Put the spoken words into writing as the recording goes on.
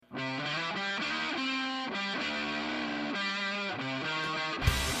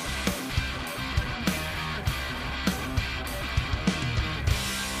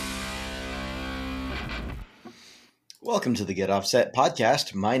Welcome to the Get Offset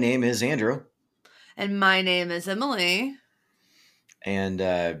podcast. My name is Andrew. And my name is Emily. And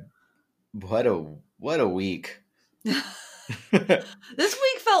what a week. This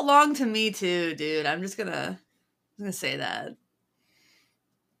week felt long to me too, dude. I'm gonna say that.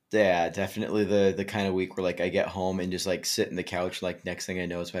 Yeah, definitely the kind of week where like I get home and just like sit in the couch, like next thing I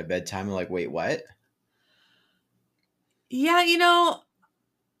know it's my bedtime. I'm like, wait, what? Yeah,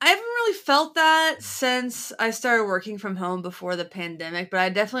 I haven't really felt that since I started working from home before the pandemic, but I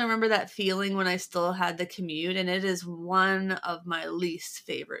definitely remember that feeling when I still had the commute, and it is one of my least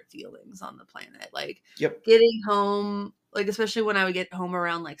favorite feelings on the planet. Like, Yep. getting home, like especially when I would get home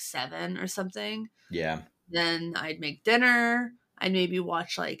around like 7 or something. Yeah. Then I'd make dinner. I'd maybe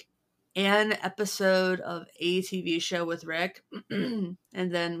watch like an episode of a TV show with Rick, and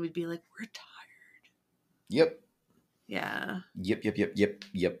then we'd be like, we're tired. Yep. Yeah.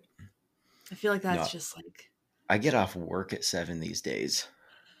 Yep. I feel like that's just like... I get off work at 7 these days.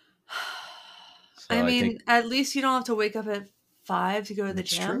 So I mean, at least you don't have to wake up at 5 to go to the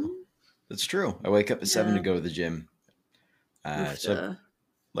gym. True. That's true. I wake up at 7 to go to the gym. So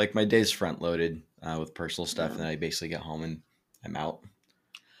like my day's front loaded with personal stuff, and then I basically get home and I'm out.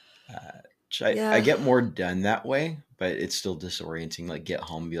 I get more done that way, but it's still disorienting. Like get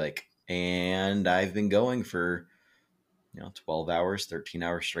home and be like, and I've been going for 12 hours, 13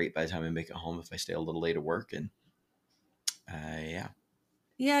 hours straight by the time I make it home if I stay a little late at work. And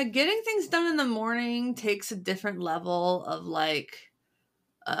yeah, getting things done in the morning takes a different level of like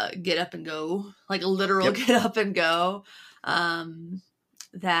get up and go, like a literal get up and go.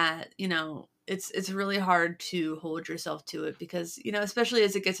 That it's really hard to hold yourself to it because especially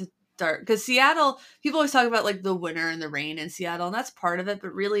as it gets dark, because Seattle, people always talk about like the winter and the rain in Seattle, and that's part of it,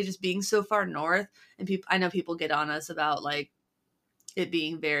 but really just being so far north, and I know people get on us about like it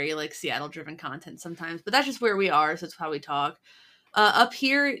being very like Seattle driven content sometimes, but that's just where we are, so it's how we talk. Up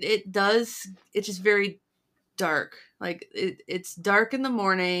here it's just very dark. Like it's dark in the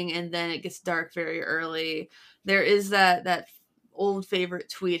morning, and then it gets dark very early. There is that old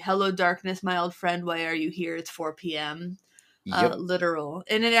favorite tweet, "Hello darkness, my old friend, why are you here? It's 4 p.m." Literal.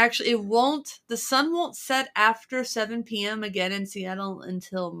 And the sun won't set after 7 p.m. again in Seattle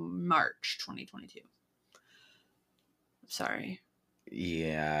until March 2022. Sorry.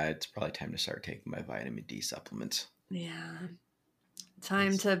 Yeah, it's probably time to start taking my vitamin D supplements. Yeah.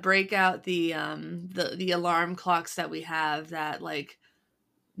 Time to break out the alarm clocks that we have that like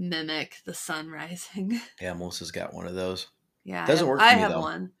mimic the sun rising. Yeah, Melissa's got one of those. Yeah, doesn't work for me, I have though.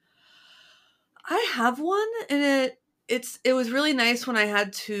 one. I have one, and it was really nice when I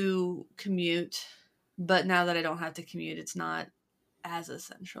had to commute, but now that I don't have to commute, it's not as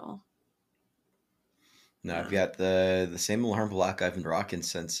essential. No, I've got the same alarm clock I've been rocking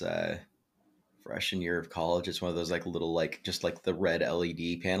since freshman year of college. It's one of those like little like just like the red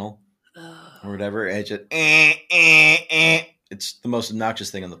LED panel or whatever. And it's just it's the most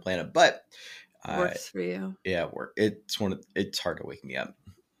obnoxious thing on the planet, but works for you. Yeah, it's hard to wake me up.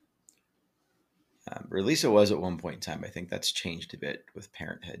 Or at least it was at one point in time. I think that's changed a bit with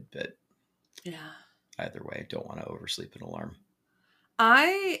parenthood, but yeah. Either way, I don't want to oversleep an alarm.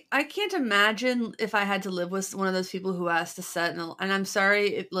 I can't imagine if I had to live with one of those people who has to set and I'm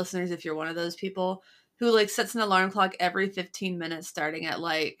sorry, listeners, if you're one of those people who like sets an alarm clock every 15 minutes starting at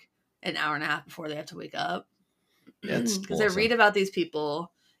like an hour and a half before they have to wake up. Because I read about these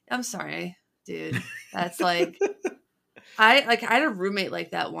people. I'm sorry, dude. That's like I had a roommate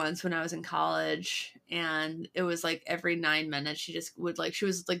like that once when I was in college, and it was like every 9 minutes she just would like, she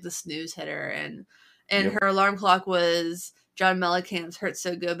was like the snooze hitter, and her alarm clock was John Mellencamp's "Hurt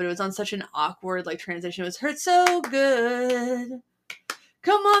So Good," but it was on such an awkward like transition. It was "Hurt so good,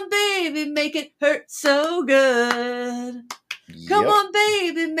 come on baby, make it hurt so good, come on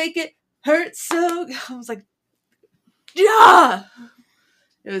baby, make it hurt so good." I was like, yeah.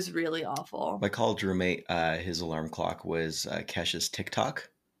 It was really awful. My college roommate, his alarm clock was Kesha's TikTok.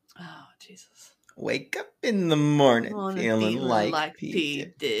 Oh, Jesus. Wake up in the morning feeling like P.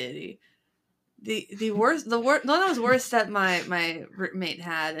 Diddy. The worst, one that was worse that my roommate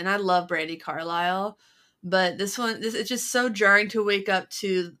had, and I love Brandi Carlile, but this it's just so jarring to wake up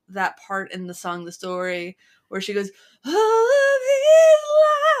to that part in the song "The Story" where she goes, "All of these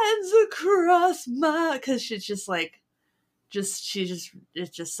lines across my," because she's just like, it's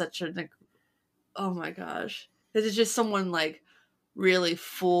just such a, oh my gosh, it's just someone like really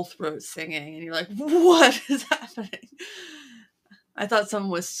full throat singing, and you're like, what is happening? I thought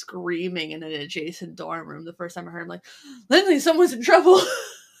someone was screaming in an adjacent dorm room the first time I heard him, like, Lindley, someone's in trouble.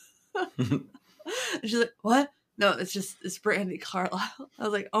 And she's like, what? No, it's Brandy Carlisle. I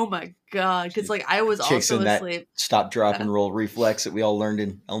was like, oh my god, because like I was Chicks also in that asleep. stop, drop, Yeah. and roll reflex that we all learned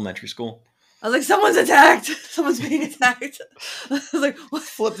in elementary school. I was like, someone's attacked. Someone's being attacked. I was like, what?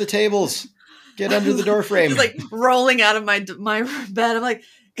 Flip the tables. Get under the door frame. Just like rolling out of my bed. I'm like,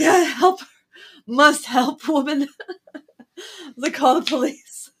 God, help! Must help, woman. I was like, call the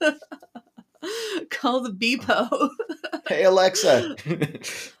police. Call the Beepo. Hey, Alexa.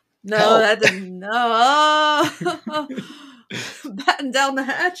 No, Help. that didn't. No. Oh. Batten down the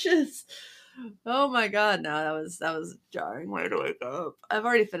hatches. Oh my god, no, that was a jarring way to wake up. I've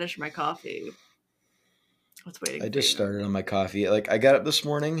already finished my coffee. What's waiting I for just you? started on my coffee. Like I got up this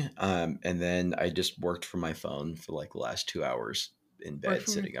morning, and then I just worked from my phone for like the last 2 hours in bed,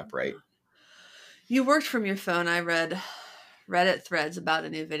 sitting upright. You worked from your phone. I read Reddit threads about a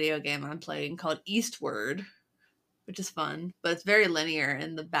new video game I'm playing called Eastward, which is fun, but it's very linear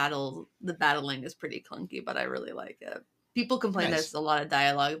and the battling is pretty clunky, but I really like it. People complain Nice. there's a lot of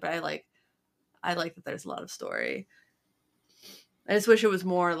dialogue, but I like that there's a lot of story. I just wish it was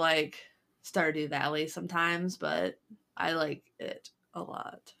more like Stardew Valley sometimes, but I like it a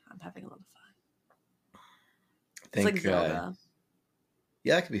lot. I'm having a lot of fun. I It's like think, Zelda.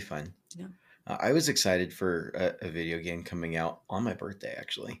 yeah, that could be fun. Yeah. I was excited for a video game coming out on my birthday,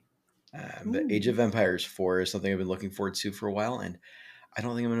 actually. The Age Ooh. of Empires 4 is something I've been looking forward to for a while, and I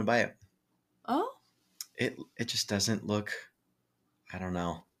don't think I'm going to buy it. Oh? It just doesn't look. I don't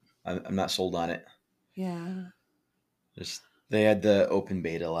know. I'm not sold on it. Yeah. Just they had the open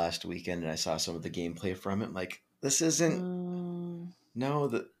beta last weekend, and I saw some of the gameplay from it. Like this isn't. No,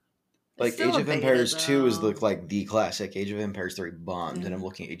 the It's like still Age a of beta, Empires 2 is though. like the classic. Age of Empires 3 bombed, and I'm Yeah.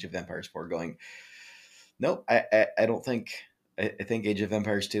 looking at Age of Empires 4 going, nope, I don't think. I think Age of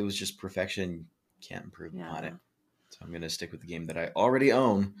Empires 2 is just perfection. Can't improve upon Yeah. it. So I'm going to stick with the game that I already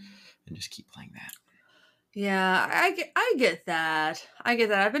own and just keep playing that. Yeah, I get that. I get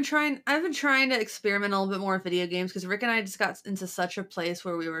that. I've been trying to experiment a little bit more with video games because Rick and I just got into such a place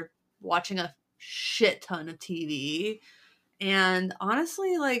where we were watching a shit ton of TV. And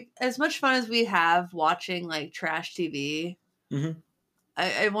honestly, like as much fun as we have watching like trash TV, Mm-hmm.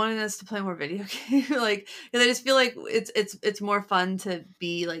 I wanted us to play more video games. Like, 'cause I just feel like it's more fun to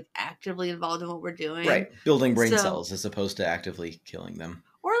be like actively involved in what we're doing. Right. Building brain So, cells as opposed to actively killing them.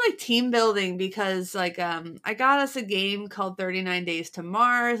 or like team building because like I got us a game called 39 Days to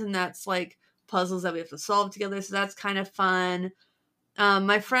Mars, and that's like puzzles that we have to solve together. So that's kind of fun.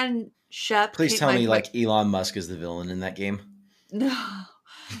 My friend Shep Please came. tell me My like Elon Musk is the villain in that game. No,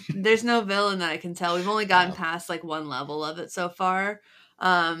 there's no villain that I can tell. We've only gotten Oh. past like one level of it so far.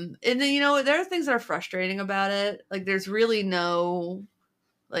 And then there are things that are frustrating about it. Like there's really no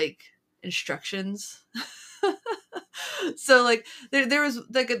like instructions. So like there was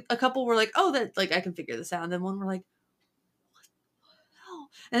like a couple were like, oh, that like I can figure this out, and then one were like, oh,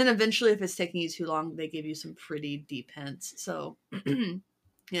 and then eventually if it's taking you too long, they give you some pretty deep hints. So at Kind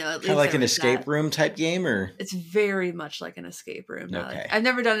of least like there an was escape that. room type game, or It's very much like an escape room now. okay. I've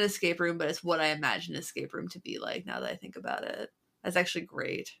never done an escape room, but it's what I imagine an escape room to be like now that I think about it. That's actually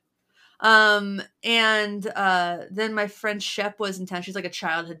great. And then my friend Shep was in town. She's like a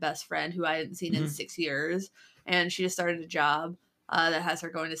childhood best friend who I hadn't seen in Mm-hmm. 6 years. And she just started a job that has her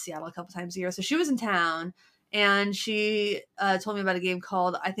going to Seattle a couple times a year. So she was in town and she told me about a game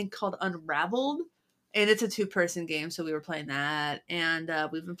called Unraveled. And it's a 2-person game. So we were playing that. And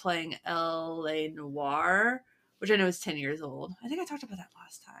we've been playing LA Noir, which I know is 10 years old. I think I talked about that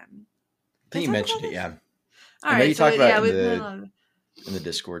last time. I think you mentioned it, yeah. All I know right. you So talked about yeah, it we've been in the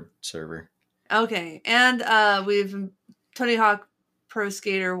Discord server. Okay, and we've Tony Hawk Pro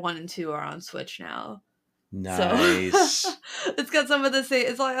Skater 1 and 2 are on Switch now. Nice. So it's got some of the same.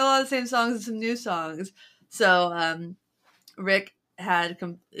 It's like a lot of the same songs and some new songs. So Rick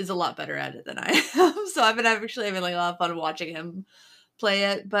is a lot better at it than I am. So I've been actually having like a lot of fun watching him play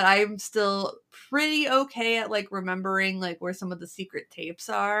it. But I'm still pretty okay at like remembering like where some of the secret tapes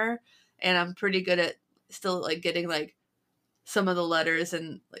are, and I'm pretty good at still like getting like some of the letters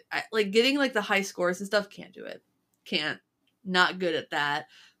and like getting like the high scores and stuff. Can't do it. Can't. Not good at that.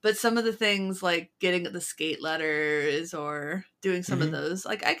 But some of the things like getting the skate letters or doing some of Mm-hmm. those,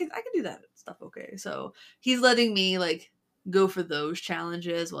 like I can do that stuff okay. So he's letting me like go for those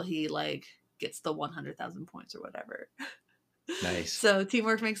challenges while he like gets the 100,000 points or whatever. Nice. So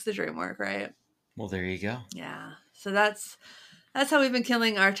teamwork makes the dream work, right? Well, there you go. Yeah. So that's how we've been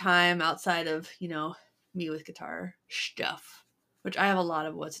killing our time outside of, me with guitar stuff, which I have a lot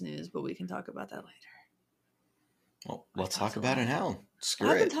of what's news, but we can talk about that later. Well, let's talk about it now. Screw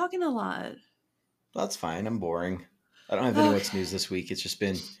I've been it. talking a lot. That's fine. I'm boring. I don't have any what's news this week. It's just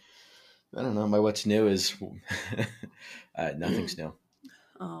been I don't know. My what's new is nothing's new.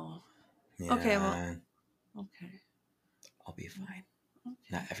 Oh, okay. Well, Yeah, okay. I'll be fine.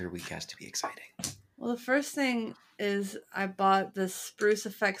 Not Okay. every week has to be exciting. Well, the first thing is I bought this Spruce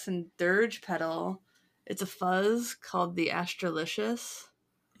Effects and Dirge pedal. It's a fuzz called the Astralicious.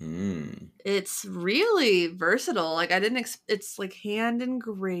 Mm. It's really versatile. Like I didn't. It's like hand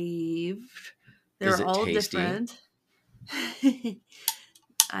engraved. Is They're it all tasty? different.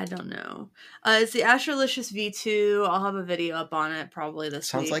 I don't know. It's the Astralicious V2. I'll have a video up on it probably this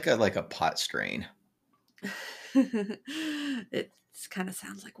Sounds week. like a pot strain. It kind of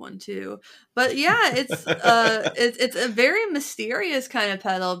sounds like one too, but yeah, it's a very mysterious kind of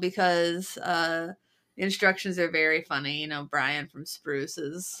pedal because the instructions are very funny. You know, Brian from Spruce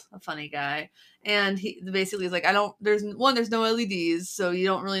is a funny guy, and he basically is like, I don't. There's no LEDs, so you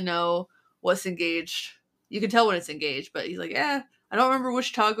don't really know what's engaged. You can tell when it's engaged, but he's like, yeah, I don't remember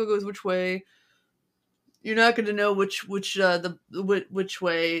which toggle goes which way. You're not going to know which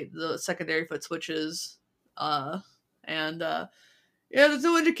way the secondary foot switches. Uh, and yeah, there's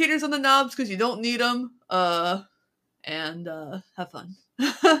no indicators on the knobs because you don't need them. And have fun.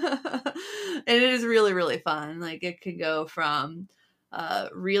 And it is really really fun. Like it can go from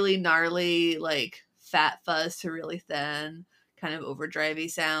really gnarly like fat fuzz to really thin kind of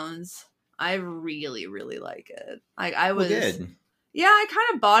overdrivey sounds. I really really like it. I Well, was good. yeah, I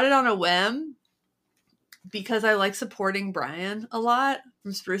kind of bought it on a whim because I like supporting Brian a lot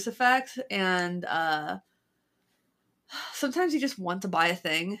from Spruce Effect, and sometimes you just want to buy a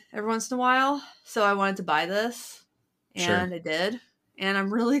thing every once in a while. So I wanted to buy this, Sure. and I did, and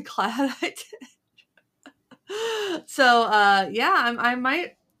I'm really glad I did. So yeah, I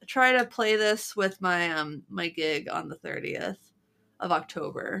might try to play this with my gig on the 30th of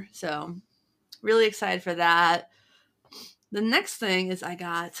October. So really excited for that. The next thing is I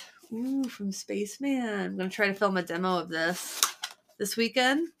got from Spaceman. I'm gonna try to film a demo of this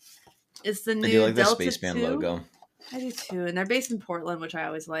weekend. It's the I do new like the Delta Spaceman 2. logo. I do too, and they're based in Portland, which I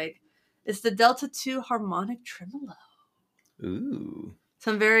always like. It's the Delta 2 harmonic tremolo. Ooh.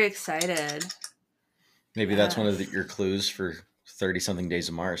 So I'm very excited. Maybe that's one of Yes. your clues for 30 something days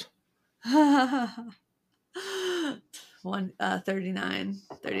of Mars. 39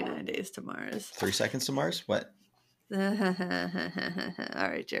 days to Mars. 3 seconds to Mars? What? All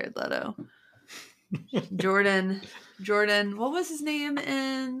right, Jared Leto. Jordan, what was his name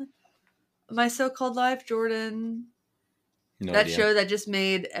in My So-Called Life? Jordan. No That idea. show that just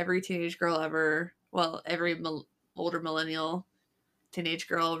made every teenage girl ever, well, every older millennial teenage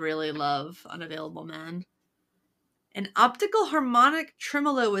girl really love Unavailable Men. An optical harmonic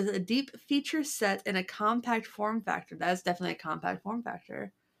tremolo with a deep feature set and a compact form factor. That is definitely a compact form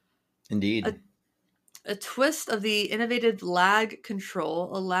factor. Indeed. A twist of the innovative lag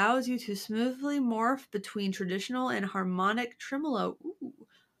control allows you to smoothly morph between traditional and harmonic tremolo. Ooh,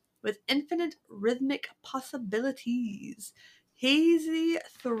 with infinite rhythmic possibilities. Hazy,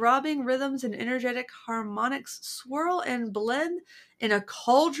 throbbing rhythms and energetic harmonics swirl and blend in a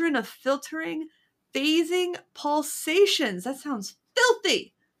cauldron of filtering, phasing pulsations. That sounds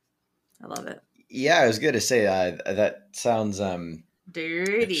filthy. I love it. Yeah, I was going to say that sounds.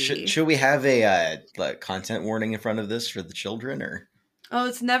 Dirty. Should we have a like content warning in front of this for the children, or? Oh,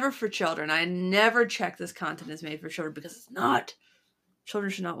 it's never for children. I never check this content is made for children because it's not.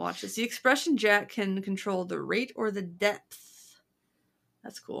 Children should not watch this. The expression jack can control the rate or the depth.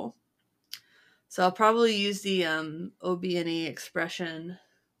 That's cool. So I'll probably use the OB&E expression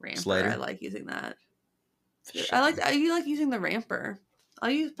ramper. I Slider? like using that. Shame. You like using the ramper.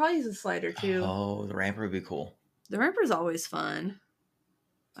 Probably use the slider too. Oh, the ramper would be cool. The ramper is always fun.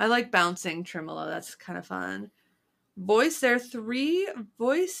 I like bouncing tremolo. That's kind of fun. Voice. There are 3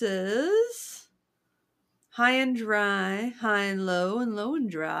 voices: high and dry, high and low and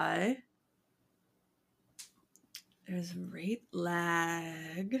dry. There's rate,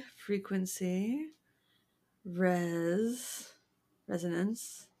 lag, frequency, resonance.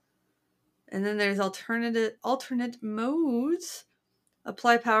 And then there's alternate modes.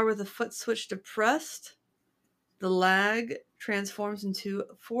 Apply power with the foot switch depressed. The lag transforms into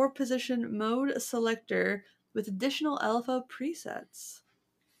 4-position mode selector with additional alpha presets.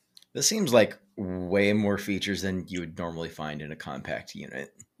 This seems like way more features than you would normally find in a compact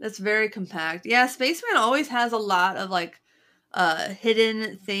unit. That's very compact. Yeah, Spaceman always has a lot of like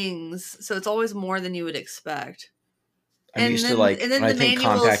hidden things, so it's always more than you would expect. I'm used to like And then when I the think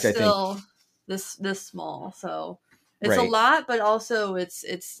manual is compact, I think still this small, so it's a right. lot, but also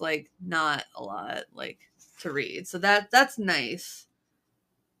it's like not a lot like to read. So that's nice.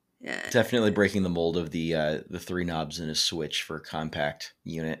 Yeah. Definitely breaking the mold of the 3 knobs and a switch for a compact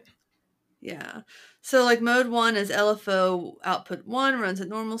unit. Yeah. So like mode 1 is LFO output 1 runs at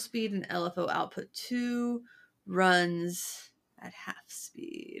normal speed, and LFO output 2 runs at half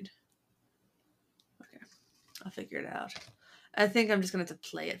speed. Okay, I'll figure it out. I think I'm just going to have to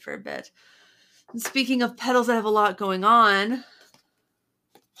play it for a bit. And speaking of pedals that have a lot going on.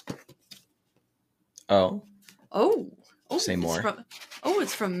 Oh. Oh. Say more.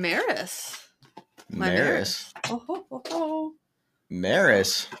 It's from Maris. My Maris. Oh.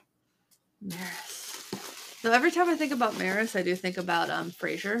 Maris. Maris. So every time I think about Maris, I do think about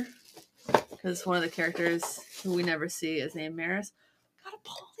Frasier, because one of the characters who we never see is named Maris. Got a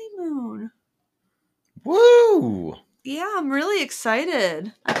polymoon. Woo! Yeah, I'm really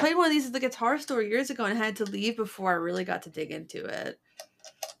excited. I played one of these at the guitar store years ago and had to leave before I really got to dig into it.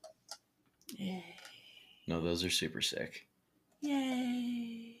 Yay. No, those are super sick.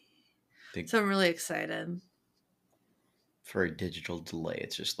 Yay. So I'm really excited. For a digital delay,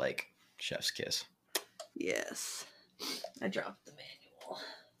 it's just like chef's kiss. Yes. I dropped the manual.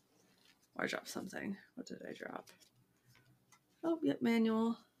 Or I dropped something. What did I drop? Oh, yep,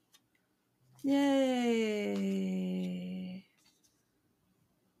 manual. Yay.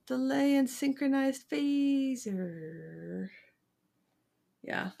 Delay and synchronized phaser.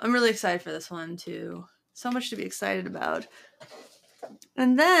 Yeah, I'm really excited for this one too. So much to be excited about.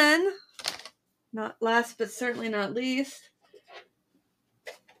 And then, not last but certainly not least,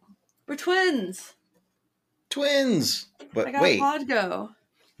 we're twins. Twins! But I got wait. a Podgo.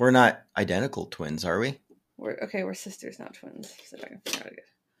 We're not identical twins, are we? We're sisters, not twins. So if I can figure out it.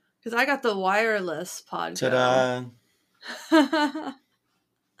 Because I got the wireless Podgo. Ta-da!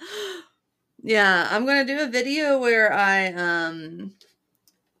 Yeah, I'm gonna do a video where I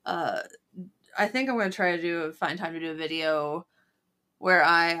think I'm gonna try to find time to do a video where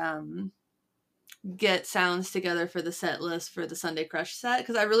I get sounds together for the set list for the Sunday Crush set,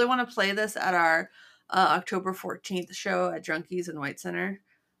 because I really want to play this at our October 14th show at Drunkies in White Center,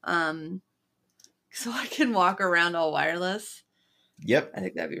 so I can walk around all wireless. Yep. I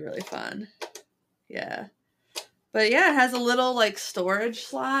think that'd be really fun. Yeah. But yeah, it has a little like storage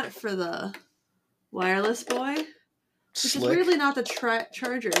slot for the wireless boy, which is weirdly not the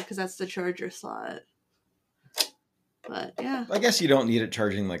charger, because that's the charger slot. But yeah, I guess you don't need it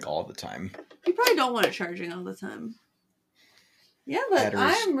charging like all the time. You probably don't want it charging all the time. Yeah, but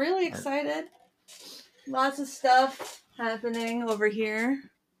I'm really excited. Lots of stuff happening over here.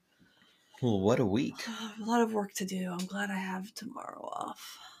 Well, what a week. A lot of work to do. I'm glad I have tomorrow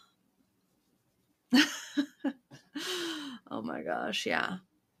off. Oh my gosh, yeah.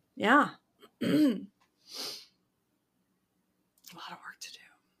 Yeah. A lot of work to do.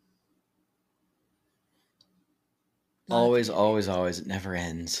 Always. It never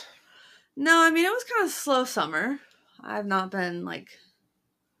ends. No, I mean, it was kind of a slow summer. I've not been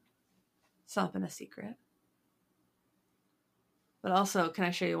it's not been a secret. But also, can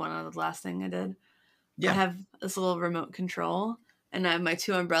I show you one of the last thing I did? Yeah. I have this little remote control, and I have my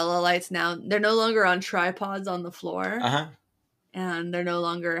 2 umbrella lights now. They're no longer on tripods on the floor. Uh-huh. And they're no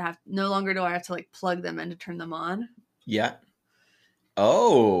longer do I have to like plug them in to turn them on. Yeah.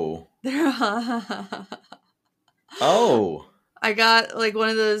 Oh. Oh. I got like one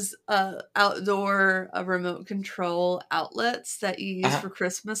of those outdoor remote control outlets that you use for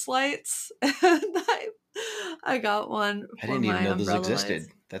Christmas lights. I got one. I didn't even know those existed.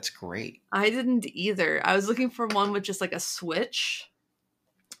 Lights. That's great. I didn't either. I was looking for one with just like a switch.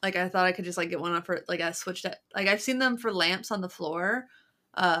 Like I thought I could just like get one for like a switch that like I've seen them for lamps on the floor.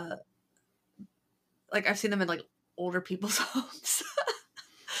 Like I've seen them in like older people's homes.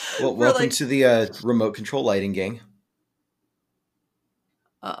 Well, welcome to the remote control lighting gang.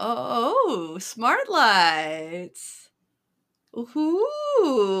 Oh, smart lights.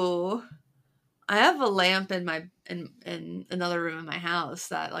 Ooh. I have a lamp in my in another room in my house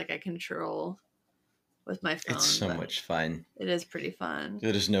that like I control with my phone. It's so much fun. It is pretty fun.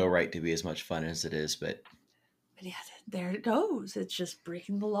 There's no right to be as much fun as it is, but yeah, there it goes. It's just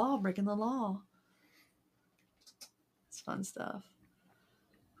breaking the law. It's fun stuff.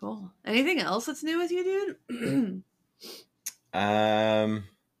 Cool. Anything else that's new with you, dude?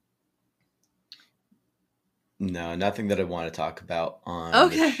 No, nothing that I want to talk about on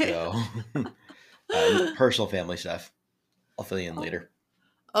the show. Personal family stuff. I'll fill you in later.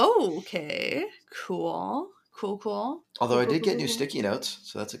 Okay. Cool. Although I did get new sticky notes,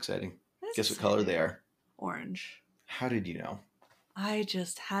 so that's exciting. Guess what color they are? Orange. How did you know? I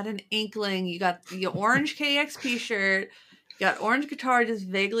just had an inkling. You got the orange KXP shirt. You got orange guitar just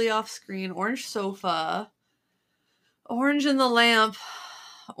vaguely off screen. Orange sofa. Orange in the lamp.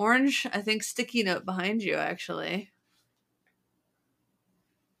 Orange, I think, sticky note behind you, actually.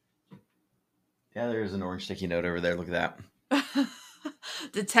 Yeah, there's an orange sticky note over there. Look at that.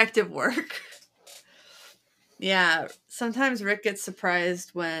 Detective work. Yeah, sometimes Rick gets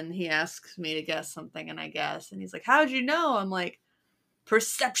surprised when he asks me to guess something and I guess. And he's like, how'd you know? I'm like,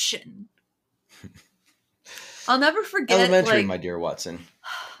 perception. I'll never forget, Elementary, like, my dear Watson.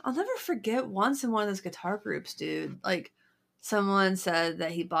 I'll never forget once in one of those guitar groups, dude. Like, someone said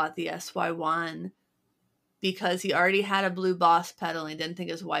that he bought the SY1 because he already had a blue Boss pedal and he didn't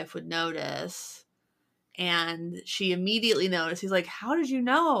think his wife would notice. And she immediately noticed. He's like, how did you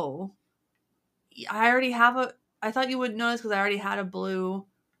know? I thought you wouldn't notice because I already had a blue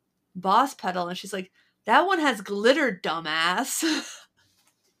Boss pedal. And she's like, that one has glitter, dumbass.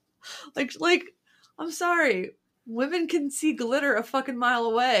 like, I'm sorry. Women can see glitter a fucking mile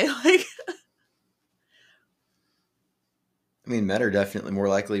away. Like, I mean, men are definitely more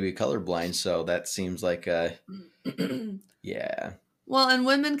likely to be colorblind, so that seems like yeah. well, and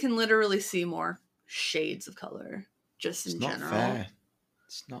women can literally see more shades of color, just It's in not general. fair.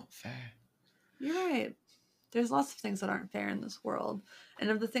 It's not fair. You're right. There's lots of things that aren't fair in this world. And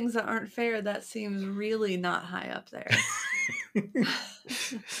of the things that aren't fair, that seems really not high up there.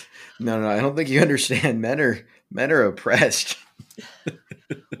 No, I don't think you understand. Men are oppressed.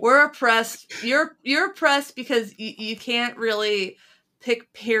 We're oppressed. You're oppressed because you can't really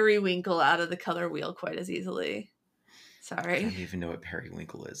pick periwinkle out of the color wheel quite as easily. I Sorry. don't even know what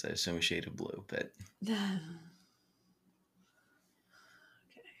periwinkle is. I assume a shade of blue, but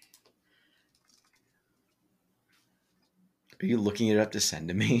are you looking it up to send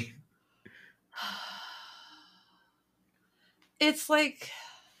to me? It's like,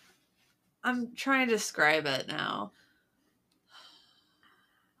 I'm trying to describe it now.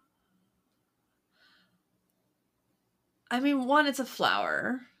 I mean, one, it's a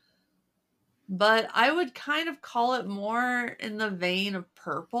flower, but I would kind of call it more in the vein of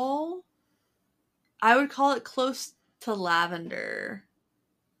purple. I would call it close to lavender.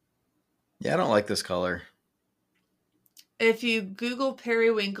 Yeah, I don't like this color. If you Google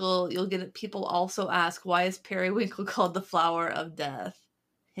periwinkle, you'll get it. People also ask, why is periwinkle called the flower of death?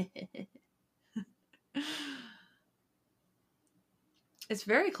 It's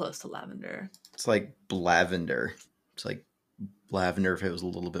very close to lavender. It's like lavender. It's like lavender if it was a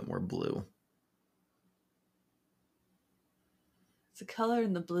little bit more blue. It's a color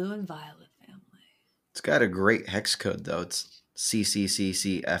in the blue and violet family. It's got a great hex code though. It's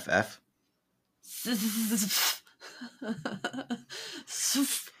CCCCFF.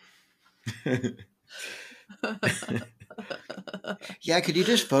 Yeah, could you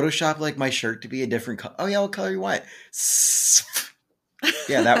just Photoshop like my shirt to be a different color? Oh yeah, what color you want?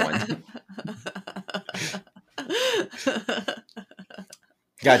 Yeah, that one.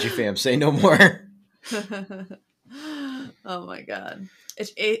 Got you, fam. Say no more. Oh my god.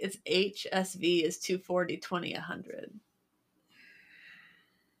 It's HSV is 240, 20, 100.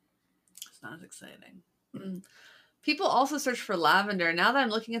 It's not as exciting. People also search for lavender. Now that I'm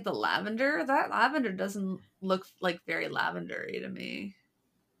looking at the lavender, that lavender doesn't look like very lavendery to me.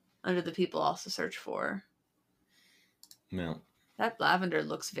 Under the people also search for. No. That lavender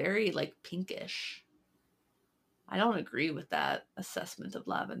looks very like pinkish. I don't agree with that assessment of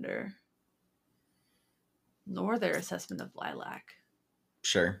lavender. Nor their assessment of lilac.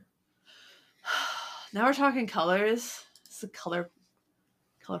 Sure. Now we're talking colors. It's a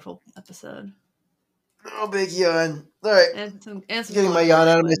colorful episode. Oh, big yawn. All right. And some Getting my yawn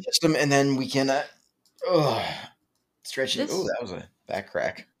out of my system, and then we can stretching. Oh, that was a back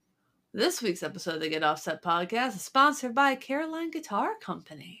crack. This week's episode of the Get Offset podcast is sponsored by Caroline Guitar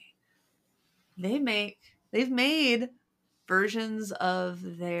Company. They've made versions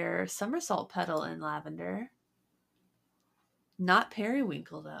of their somersault pedal in lavender. Not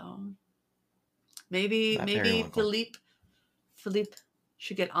periwinkle though. Maybe Philippe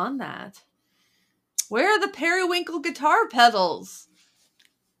should get on that. Where are the periwinkle guitar pedals?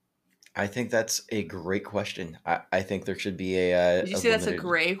 I think that's a great question. I think there should be a. Did you say that's a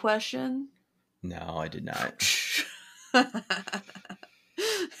gray question? No, I did not.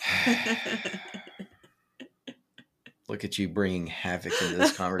 Look at you bringing havoc into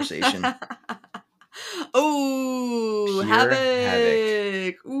this conversation. Oh,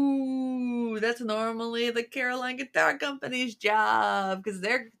 havoc. Ooh, that's normally the Caroline Guitar Company's job because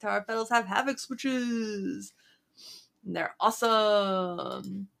their guitar pedals have havoc switches. And they're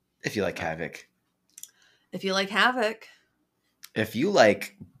awesome. If you like havoc. If you like havoc. If you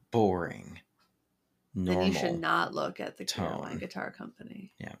like boring, normal, then you should not look at the Caroline Guitar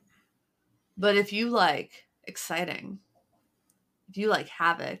Company. Yeah. But if you like exciting, if you like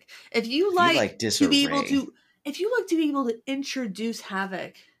havoc, if you like to be able to introduce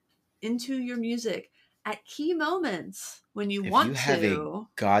havoc into your music at key moments when you If you want have a to,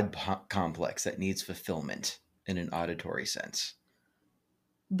 complex that needs fulfillment in an auditory sense,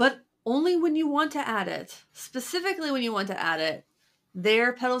 but only when you want to add it. Specifically when you want to add it.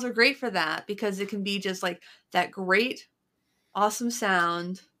 Their pedals are great for that because it can be just like that great, awesome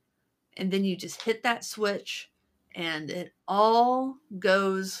sound, and then you just hit that switch and it all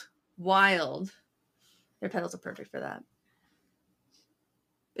goes wild. Their pedals are perfect for that.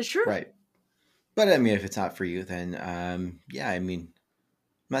 It's true. right? But I mean, if it's not for you, then yeah, I mean, I'm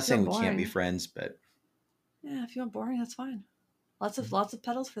not If you saying want we can't be boring, friends, but yeah, if you want boring, that's fine. Lots of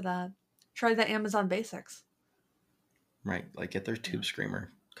pedals for that. Try that Amazon Basics. right, like get their Tube Yeah.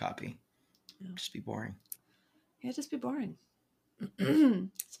 Screamer copy. Yeah. Just be boring. Yeah, just be boring.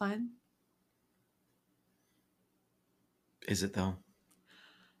 It's fine. Is it though?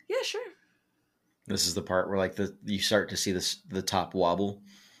 Yeah, sure. This is the part where like you start to see the top wobble,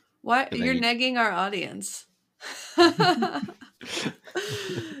 Why but then you're you. negging our audience? Oh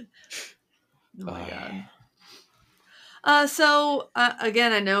my god.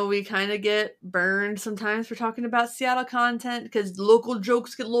 Again, I know we kind of get burned sometimes for talking about Seattle content because local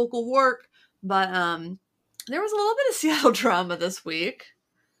jokes get local work, but there was a little bit of Seattle drama this week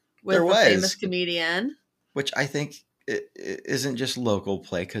There with a famous was, comedian. which I think it isn't just local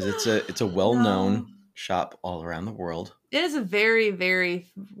play because it's a No. well-known shop all around the world. It is a very, very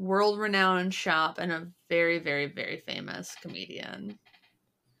world-renowned shop and a very, very, very famous comedian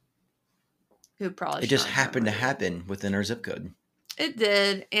who probably It should just not have been happened to rude. happen within our zip code. It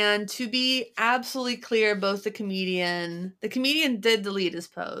did, and to be absolutely clear, both the comedian did delete his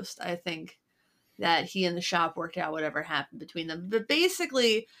post. I think that he and the shop worked out whatever happened between them. But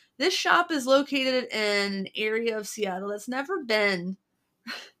basically, this shop is located in an area of Seattle that's never been,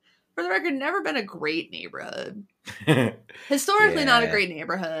 for the record, never been a great neighborhood. Historically not a Yeah. great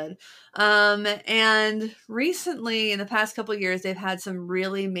neighborhood. And recently in the past couple of years they've had some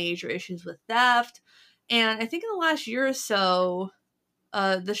really major issues with theft. And I think in the last year or so,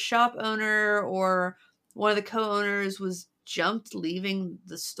 the shop owner or one of the co-owners was jumped leaving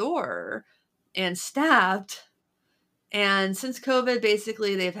the store and stabbed. And since COVID,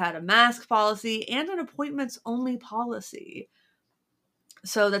 basically they've had a mask policy and an appointments only policy.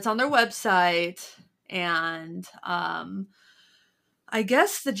 So that's on their website. And I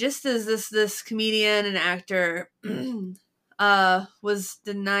guess the gist is this comedian and actor was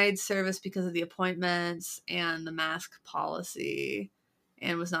denied service because of the appointments and the mask policy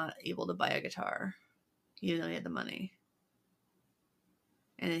and was not able to buy a guitar even though he had the money.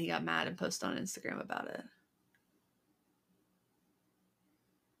 And then he got mad and posted on Instagram about it.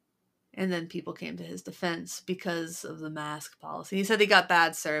 And then people came to his defense because of the mask policy. He said he got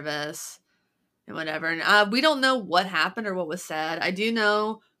bad service and whatever. And we don't know what happened or what was said. I do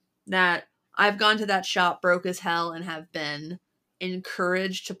know that I've gone to that shop broke as hell and have been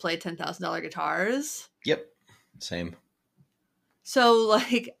encouraged to play $10,000 guitars. Yep. Same. So,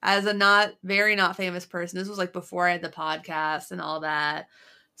 like, as a not famous person, this was like before I had the podcast and all that.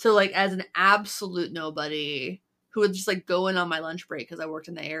 So, like, as an absolute nobody who would just like go in on my lunch break because I worked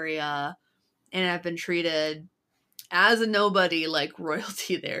in the area and I've been treated as a nobody, like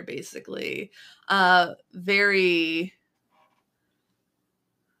royalty there, basically. Very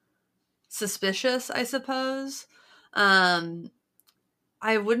suspicious, I suppose.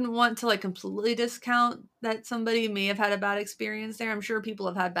 I wouldn't want to like completely discount that somebody may have had a bad experience there. I'm sure people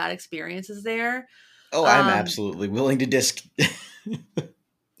have had bad experiences there. Oh, I'm absolutely willing to disc.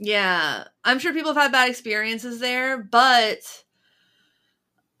 Yeah, I'm sure people have had bad experiences there, but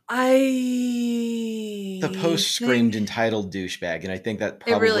The post screamed entitled douchebag, and I think that it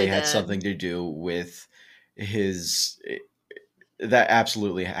really probably had did. something to do with his. That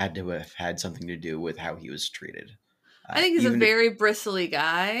absolutely had to have had something to do with how he was treated. I think he's a Even very bristly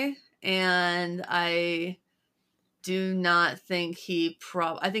guy, and I do not think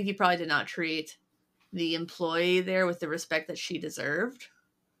I think he probably did not treat the employee there with the respect that she deserved.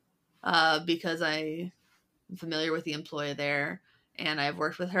 Because I'm familiar with the employee there, and I've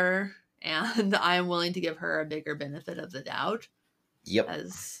worked with her, and I'm willing to give her a bigger benefit of the doubt. Yep.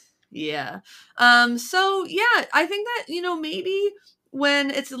 So yeah, I think that, maybe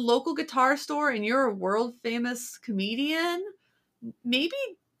when it's a local guitar store and you're a world famous comedian, maybe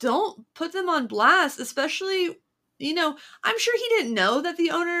don't put them on blast, especially, I'm sure he didn't know that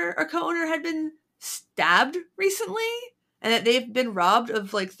the owner or co-owner had been stabbed recently and that they've been robbed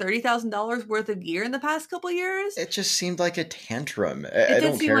of like $30,000 worth of gear in the past couple years. It just seemed like a tantrum. It I did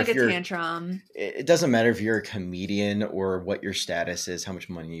don't seem care like if a you're. tantrum. It doesn't matter if you're a comedian or what your status is, how much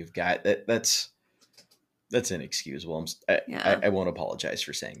money you've got. That's That's inexcusable. Yeah. I won't apologize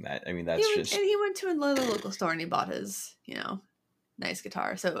for saying that. I mean, that's just He went to another local store and he bought his, nice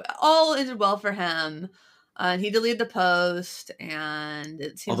guitar. So all ended well for him. And he deleted the post, and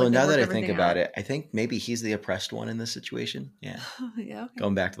it seems although like they've now that worked I think everything about out. it, I think maybe he's the oppressed one in this situation. Yeah. Yeah, okay.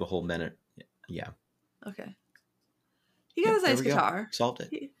 Going back to the whole minute. Yeah. Okay. He got Yep, his there nice we go. guitar. Solved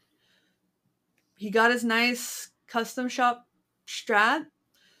it. He got his nice custom shop Strat,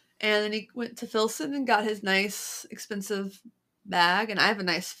 and then he went to Filson and got his nice expensive bag. And I have a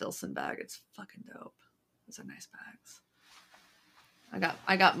nice Filson bag. It's fucking dope. Those are nice bags.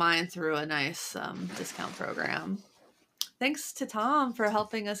 I got mine through a nice discount program. Thanks to Tom for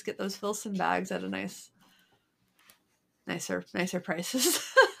helping us get those Filson bags at a nicer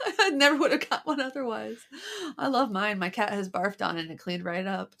prices. I never would have got one otherwise. I love mine. My cat has barfed on it and it cleaned right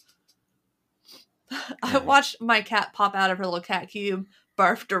up. I watched my cat pop out of her little cat cube,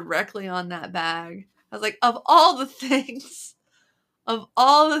 barf directly on that bag. I was like, of all the things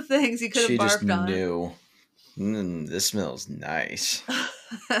you could have She just barfed on. knew. This smells nice.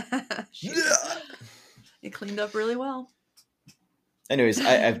 It cleaned up really well. Anyways,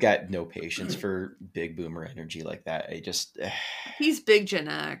 I've got no patience for big boomer energy like that. I just He's big Gen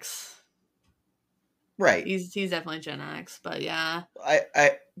X. right. He's definitely Gen X, but yeah.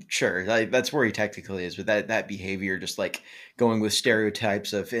 I sure that's where he technically is, but that behavior, just like going with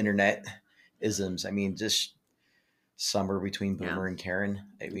stereotypes of internet isms. I mean, just somewhere between boomer and Karen.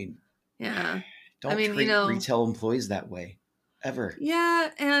 I mean, yeah. don't treat retail employees that way, ever. Yeah,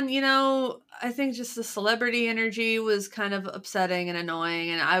 and I think just the celebrity energy was kind of upsetting and annoying,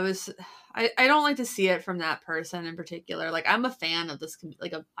 and I don't like to see it from that person in particular. Like, I'm a fan of this,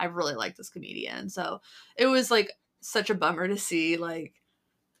 I really like this comedian, so it was like such a bummer to see, like,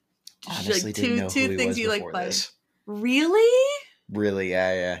 honestly like didn't know two who he things was you like before by. this. Really,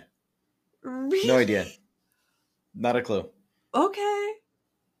 Yeah. really, No idea, not a clue. Okay.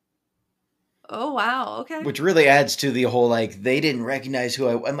 Oh wow, okay. Which really adds to the whole, like, they didn't recognize who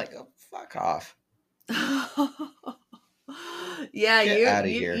I'm like, oh, fuck off. Yeah, Get out of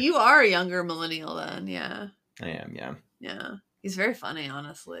here. you are a younger millennial then. Yeah, I am. yeah. He's very funny,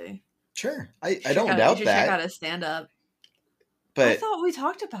 honestly. Sure, I don't doubt you should that. check out his stand up. But I thought we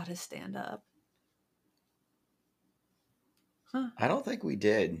talked about his stand up. Huh. I don't think we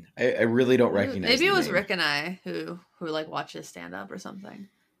did. I really don't recognize. Maybe it was name. Rick and I who like watches stand up or something.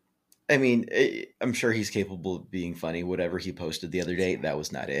 I mean, I'm sure he's capable of being funny. Whatever he posted the other day, that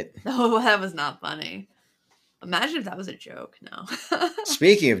was not it. No, that was not funny. Imagine if that was a joke. No.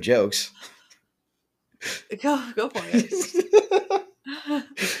 Speaking of jokes, go for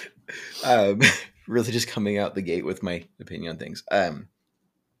it. Really just coming out the gate with my opinion on things.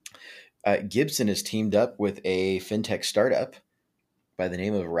 Gibson has teamed up with a fintech startup by the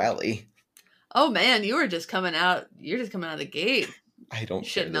name of Rally. Oh man, you're just coming out of the gate. I don't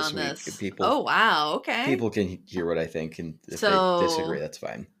care shitting this on week. this. People, oh wow, okay. People can hear what I think, and if they disagree, that's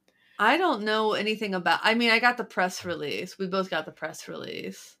fine. I don't know anything about. I mean, I got the press release. We both got the press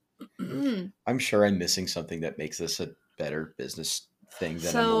release. I'm sure I'm missing something that makes this a better business thing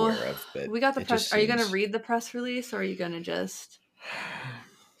than I'm aware of. But we got the press. Are you going to read the press release, or are you going to just?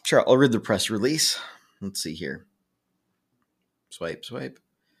 Sure, I'll read the press release. Let's see here. Swipe.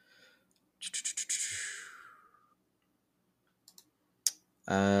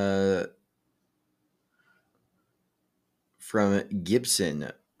 From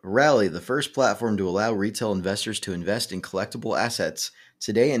Gibson. Rally, the first platform to allow retail investors to invest in collectible assets,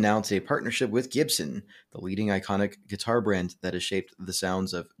 today announced a partnership with Gibson, the leading iconic guitar brand that has shaped the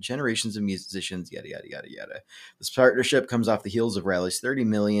sounds of generations of musicians, yada, yada, yada, yada. This partnership comes off the heels of Rally's $30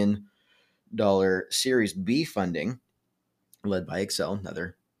 million Series B funding, led by Excel,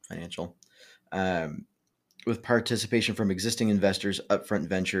 another financial, with participation from existing investors, upfront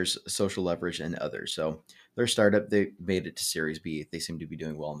ventures, social leverage, and others. So their startup, they made it to Series B. They seem to be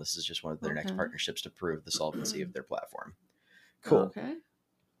doing well, and this is just one of their next partnerships to prove the solvency of their platform. Cool. Okay.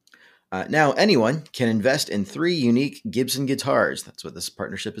 Now, anyone can invest in 3 unique Gibson guitars. That's what this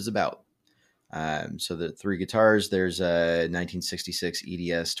partnership is about. So the 3 guitars, there's a 1966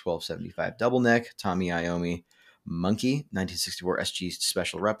 EDS 1275 double neck, Tommy Iommi Monkey 1964 SG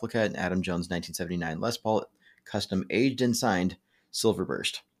special replica, and Adam Jones 1979 Les Paul custom aged and signed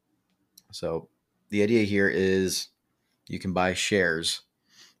Silverburst. So the idea here is you can buy shares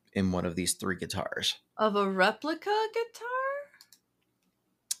in one of these 3 guitars. Of a replica guitar?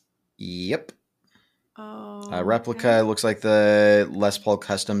 Yep. Oh. Replica looks like the Les Paul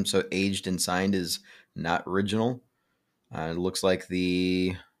custom, so aged and signed is not original. It looks like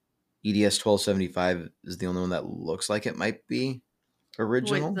the EDS 1275 is the only one that looks like it might be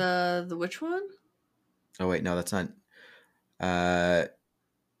original. Wait, the which one? Oh wait, no, that's not. Uh,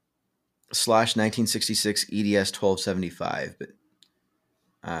 slash 1966 EDS 1275, but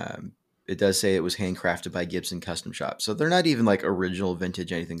it does say it was handcrafted by Gibson Custom Shop. So they're not even like original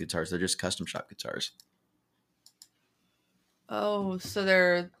vintage anything guitars. They're just custom shop guitars. Oh, so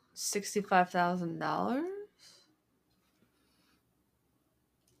they're $65,000?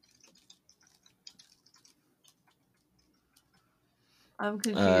 I'm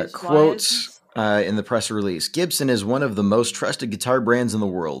confused. Why is Quote this? in the press release: Gibson is one of the most trusted guitar brands in the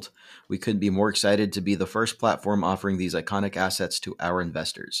world. We couldn't be more excited to be the first platform offering these iconic assets to our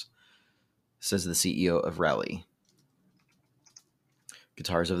investors, says the CEO of Rally.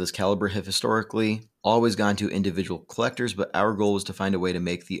 Guitars of this caliber have historically always gone to individual collectors, but our goal was to find a way to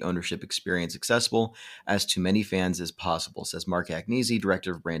make the ownership experience accessible as to many fans as possible, says Mark Agnesi,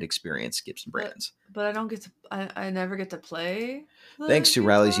 Director of Brand Experience, Gibson Brands. But I don't get to. I never get to play Thanks the to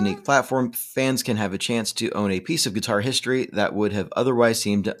Rally's guitar. unique platform, fans can have a chance to own a piece of guitar history that would have otherwise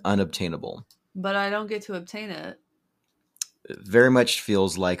seemed unobtainable. But I don't get to obtain it. It very much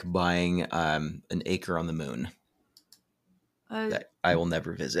feels like buying an acre on the moon that I will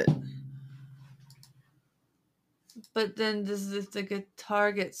never visit. But then, if the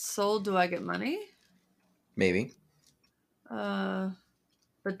guitar get sold, do I get money? Maybe. But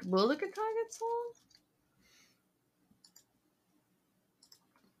will the guitar get sold?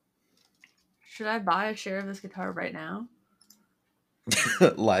 Should I buy a share of this guitar right now?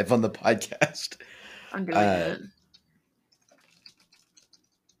 Live on the podcast. I'm doing it.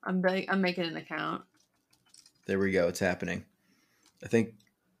 I'm making an account. There we go. It's happening. I think.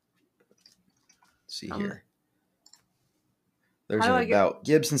 Let's see here. There's an about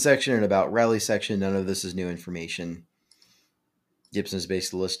Gibson section and about Rally section. None of this is new information. Gibson is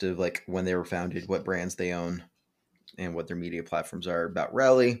basically a list of like when they were founded, what brands they own, and what their media platforms are. About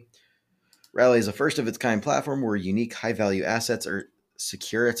Rally. Rally is a first of its kind platform where unique high value assets are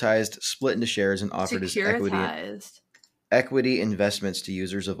securitized, split into shares, and offered as equity investments to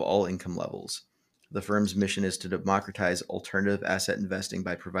users of all income levels. The firm's mission is to democratize alternative asset investing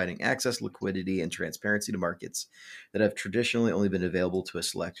by providing access, liquidity, and transparency to markets that have traditionally only been available to a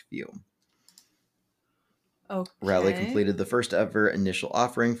select few. Okay. Rally completed the first ever initial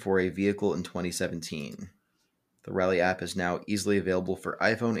offering for a vehicle in 2017. The Rally app is now easily available for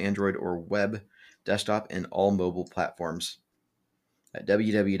iPhone, Android, or web, desktop, and all mobile platforms at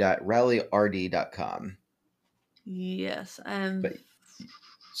www.rallyrd.com. Yes. But,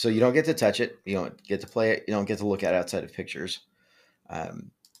 so you don't get to touch it. You don't get to play it. You don't get to look at it outside of pictures.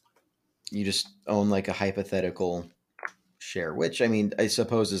 You just own like a hypothetical share, which I mean, I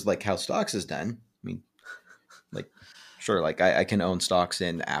suppose is like how stocks is done. I mean, like, sure, like I can own stocks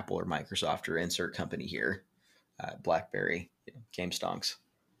in Apple or Microsoft or insert company here, BlackBerry, Game Stonks.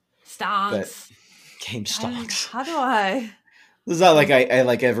 Stonks. Game Stonks. How do I? It's not like I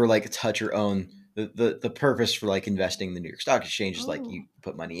like ever like touch or own. The purpose for like investing in the New York Stock Exchange is like you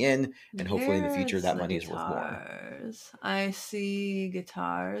put money in, and hopefully in the future that money is worth more. I see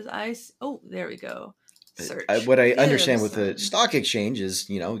guitars. Oh, there we go. Search. What I understand with the stock exchange is,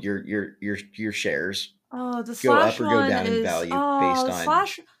 you know, your shares go up or go down in value based on.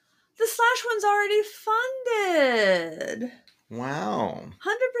 The slash one's already funded. Wow.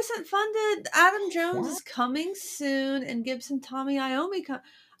 100% funded. Adam Jones is coming soon, and Gibson Tommy Iommi.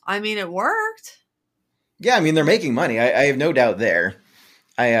 I mean, it worked. Yeah, I mean, they're making money. I have no doubt there.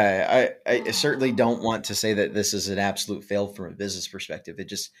 I certainly don't want to say that this is an absolute fail from a business perspective. It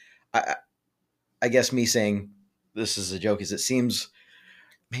just, I guess me saying this is a joke is it seems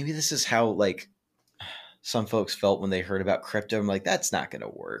maybe this is how like some folks felt when they heard about crypto. I'm like, that's not going to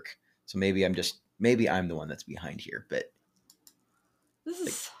work. So maybe I'm the one that's behind here. But this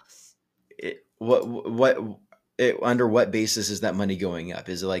is under what basis is that money going up?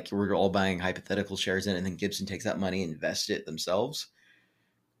 Is it like we're all buying hypothetical shares in it and then Gibson takes that money and invests it themselves?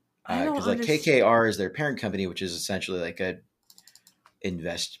 Because like KKR is their parent company, which is essentially like a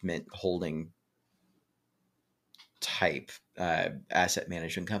investment holding type asset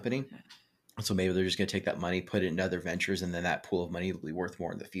management company. So maybe they're just going to take that money, put it into other ventures, and then that pool of money will be worth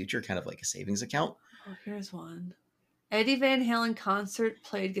more in the future, kind of like a savings account. Oh, here's one. Eddie Van Halen concert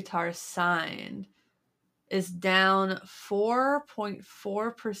played guitar signed is down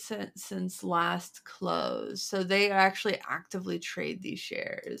 4.4% since last close. So they actually actively trade these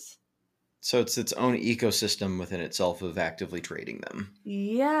shares. So it's its own ecosystem within itself of actively trading them.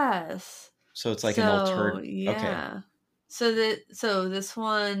 Yes. So it's like an alternative. Yeah. Okay. So this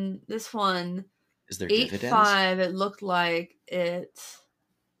one is there dividends? 8.5. It looked like it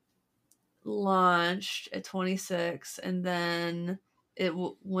launched at 26, and then it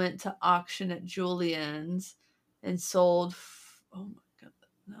went to auction at Julian's and sold. Oh my god!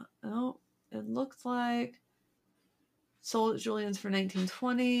 No, it looked like sold at Julian's for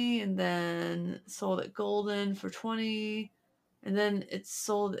 1920, and then sold at Golden for 20, and then it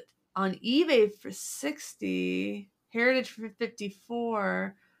sold on eBay for 60, Heritage for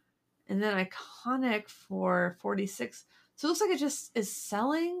 54, and then Iconic for 46. So it looks like it just is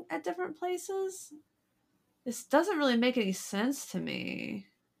selling at different places. This doesn't really make any sense to me.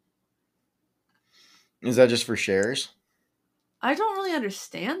 Is that just for shares? I don't really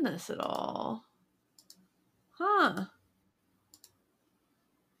understand this at all. Huh.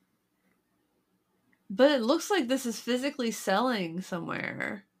 But it looks like this is physically selling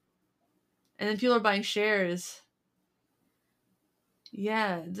somewhere. And then people are buying shares.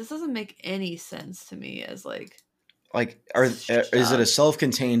 Yeah, this doesn't make any sense to me as like is it a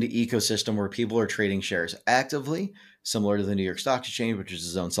self-contained ecosystem where people are trading shares actively, similar to the New York Stock Exchange, which is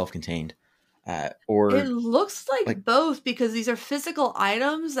its own self-contained, or it looks like both, because these are physical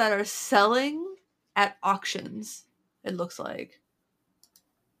items that are selling at auctions, it looks like.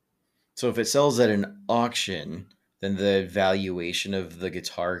 So if it sells at an auction, then the valuation of the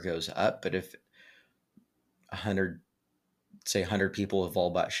guitar goes up. But if 100 100 people have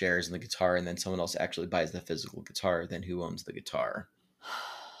all bought shares in the guitar, and then someone else actually buys the physical guitar, then who owns the guitar?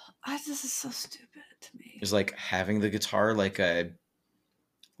 This is so stupid to me. Is like having the guitar like an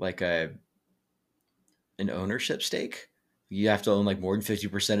ownership stake? You have to own like more than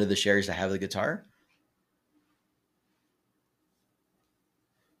 50% of the shares to have the guitar?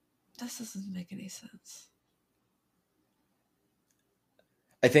 This doesn't make any sense.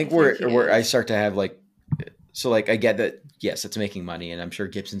 I think where I start to have like, so like I get that, yes, it's making money, and I'm sure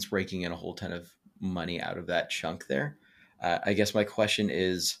Gibson's raking in a whole ton of money out of that chunk there. I guess my question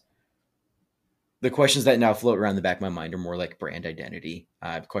is, the questions that now float around the back of my mind are more like brand identity.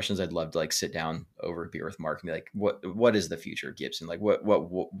 Questions I'd love to like sit down over a beer with Mark and be like, what is the future of Gibson? Like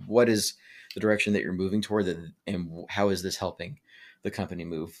what is the direction that you're moving toward, and how is this helping the company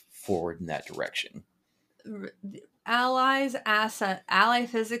move forward in that direction? Ally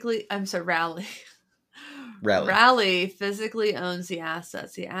physically, I'm sorry, Rally. Rally physically owns the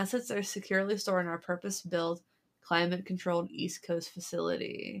assets. The assets are securely stored in our purpose-built, climate-controlled East Coast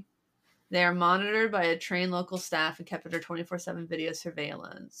facility. They are monitored by a trained local staff and kept under 24/7 video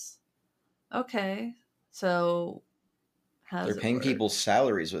surveillance. Okay, so how does They're paying it work? people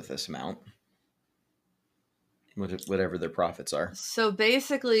salaries with this amount, whatever their profits are. So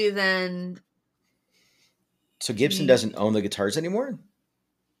basically, then. So Gibson doesn't own the guitars anymore?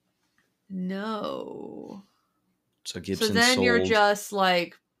 No. So Gibson then you're just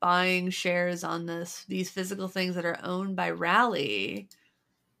like buying shares on these physical things that are owned by Rally.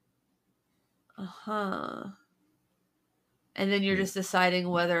 And then you're just deciding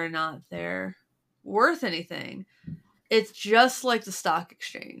whether or not they're worth anything. It's just like the stock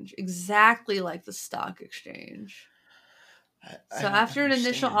exchange. Exactly like the stock exchange. So after an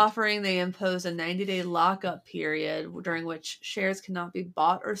initial offering, they impose a 90-day lockup period during which shares cannot be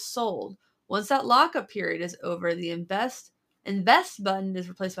bought or sold. Once that lockup period is over, the invest button is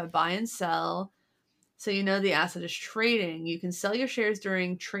replaced by buy and sell. So you know the asset is trading. You can sell your shares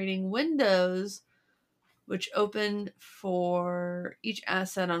during trading windows, which open for each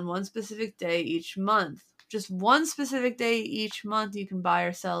asset on one specific day each month. Just one specific day each month you can buy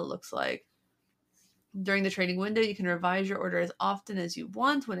or sell, it looks like. During the trading window, you can revise your order as often as you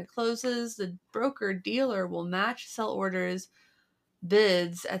want. When it closes, the broker-dealer will match sell orders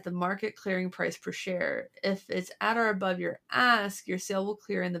bids at the market clearing price per share. If it's at or above your ask, your sale will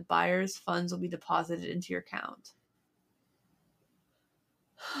clear and the buyer's funds will be deposited into your account.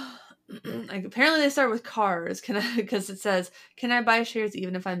 Like, apparently they start with cars. Because it says, can I buy shares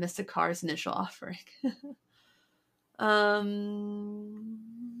even if I missed a car's initial offering?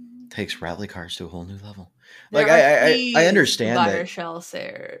 Takes rally cars to a whole new level. Like I understand buyer shell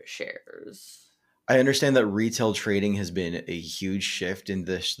shares. I understand that retail trading has been a huge shift in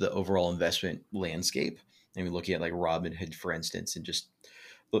the overall investment landscape. I mean, looking at like Robinhood, for instance, and just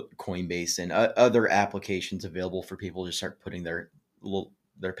Coinbase and other applications available for people to start putting their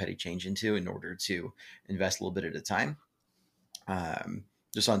petty change into in order to invest a little bit at a time.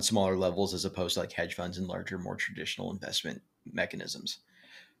 Just on smaller levels as opposed to like hedge funds and larger, more traditional investment mechanisms.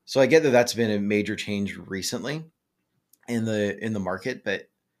 So I get that that's been a major change recently in the market, but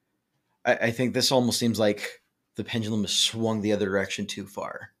I think this almost seems like the pendulum has swung the other direction too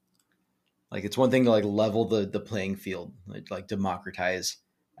far. Like, it's one thing to like level the playing field, like democratize,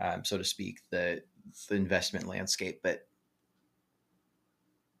 so to speak, the investment landscape, but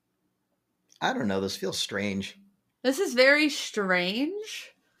I don't know. This feels strange. This is very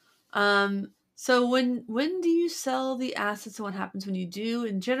strange. So when do you sell the assets and what happens when you do?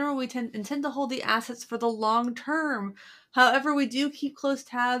 In general, we intend to hold the assets for the long term. However, we do keep close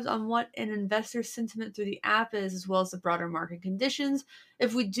tabs on what an investor sentiment through the app is, as well as the broader market conditions.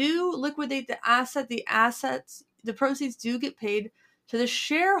 If we do liquidate the proceeds do get paid to the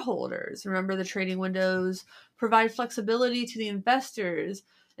shareholders. Remember, the trading windows provide flexibility to the investors.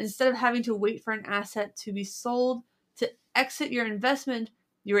 Instead of having to wait for an asset to be sold to exit your investment,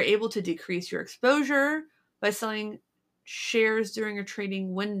 you are able to decrease your exposure by selling shares during a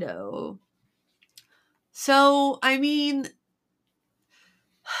trading window. So, I mean,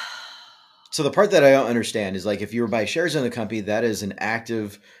 So the part that I don't understand is like if you were buy shares in a company, that is an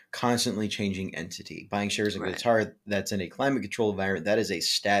active, constantly changing entity. Buying shares in right. Qatar, that's in a climate controlled environment, that is a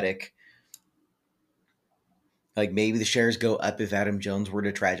static. Like maybe the shares go up if Adam Jones were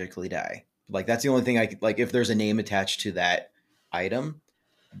to tragically die. Like that's the only thing I could like. If there's a name attached to that item,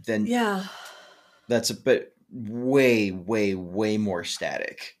 then Yeah. that's a bit way, way, way more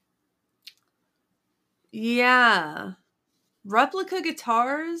static. Yeah. Replica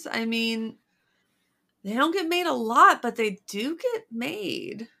guitars, I mean, they don't get made a lot, but they do get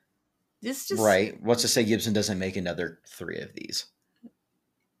made. This just, Right. What's to say Gibson doesn't make another three of these?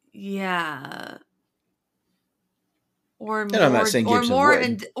 yeah. Or And I'm not more, saying Gibson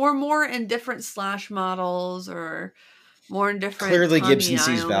would. or more in different slash models, or more in different Clearly, Tommy Gibson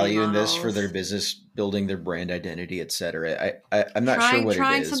sees Iommi value in this for their models. business, building their brand identity, etc. I'm not sure Trying what it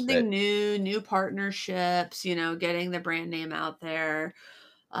trying is, something but new partnerships, getting the brand name out there.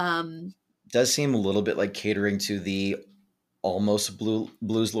 Um, it does seem a little bit like catering to the almost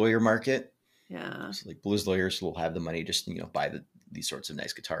blues lawyer market. yeah. So like blues lawyers will have the money just buy these sorts of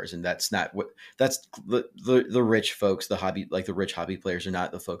nice guitars, and that's not what that's the rich folks, the hobby like the rich hobby players are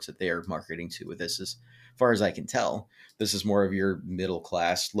not the folks that they are marketing to with this. As far as I can tell, this is more of your middle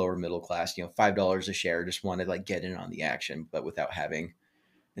class, lower middle class. $5 a share, just want to like get in on the action, but without having.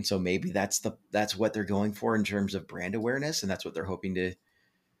 And so maybe that's what they're going for in terms of brand awareness, and that's what they're hoping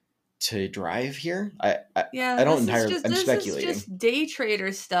to drive here. Yeah, I don't entirely. I'm this is speculating. just day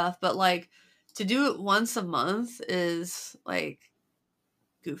trader stuff, but like to do it once a month is like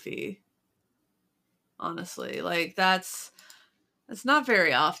goofy, honestly. Like that's not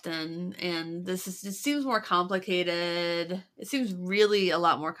very often, and it seems more complicated. It seems really a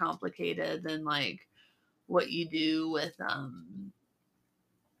lot more complicated than like what you do with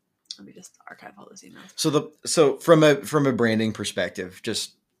let me just archive all those emails. So from a branding perspective,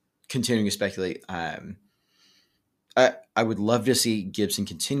 just continuing to speculate, I would love to see Gibson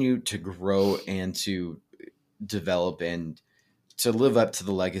continue to grow and to develop and to live up to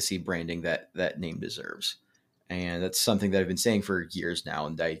the legacy branding that name deserves. And that's something that I've been saying for years now,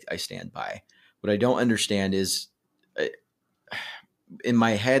 and I stand by. What I don't understand is, uh, in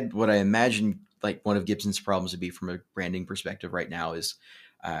my head, what I imagine like one of Gibson's problems would be from a branding perspective right now is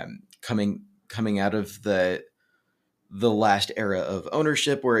coming out of the last era of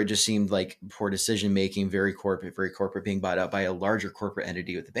ownership where it just seemed like poor decision making, very corporate, being bought out by a larger corporate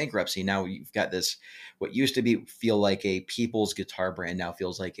entity with the bankruptcy. Now you've got this, what used to be feel like a people's guitar brand now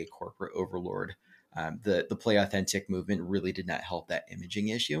feels like a corporate overlord. The Play Authentic movement really did not help that imaging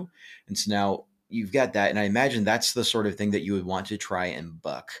issue. And so now you've got that. And I imagine that's the sort of thing that you would want to try and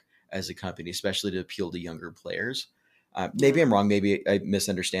buck as a company, especially to appeal to younger players. Maybe Yeah. I'm wrong. Maybe I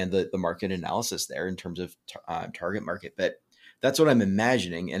misunderstand the market analysis there in terms of target market, but that's what I'm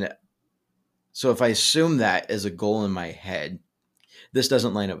imagining. And so if I assume that as a goal in my head, this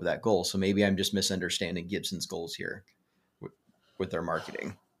doesn't line up with that goal. So maybe I'm just misunderstanding Gibson's goals here with, with their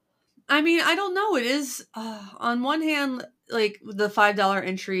marketing. I mean, I don't know. It is on one hand, like the $5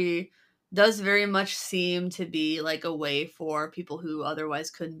 entry does very much seem to be like a way for people who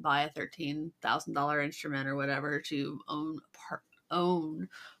otherwise couldn't buy a $13,000 instrument or whatever to own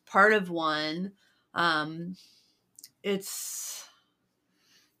part of one. Um, it's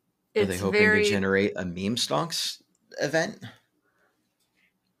Are they it's hoping to very. generate a meme stonks event?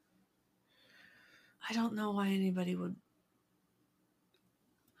 I don't know why anybody would.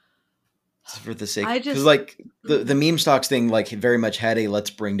 For the sake, I because just. like the meme stocks thing like very much had a let's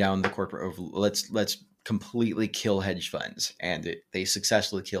bring down the corporate over, let's completely kill hedge funds, and they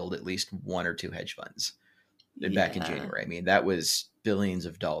successfully killed at least one or two hedge funds back in Yeah. January. I mean, that was billions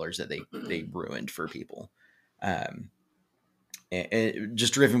of dollars that they ruined for people. um and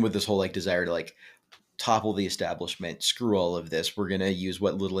just driven with this whole like desire to like topple the establishment, screw all of this, we're going to use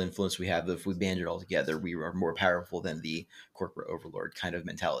what little influence we have. If we band it all together, we are more powerful than the corporate overlord kind of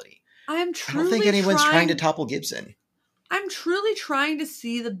mentality. I'm I don't think truly anyone's trying to trying topple Gibson. I'm truly trying to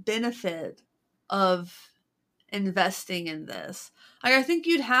see the benefit of investing in this. Like, I think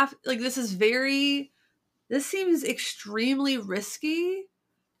you'd have, like, this seems extremely risky,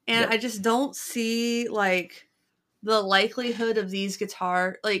 and I Yep. just don't see, like, the likelihood of these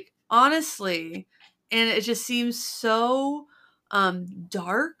guitar, like, honestly, and it just seems so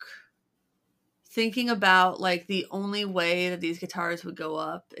dark thinking about, like, the only way that these guitars would go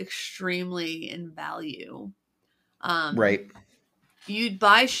up extremely in value. Right. You'd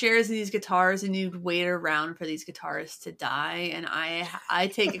buy shares in these guitars and you'd wait around for these guitars to die, and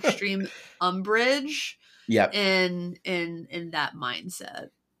I take extreme umbrage Yep. in that mindset.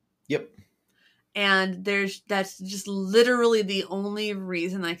 Yep. And that's just literally the only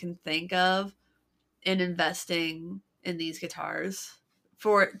reason I can think of in investing in these guitars,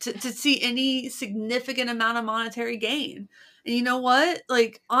 to see any significant amount of monetary gain. And you know what?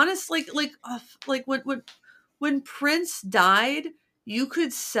 Like, honestly, like when Prince died, you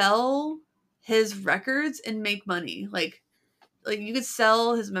could sell his records and make money. Like you could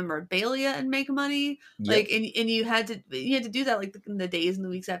sell his memorabilia and make money. Like, Yep. and you had to do that, like, in the days and the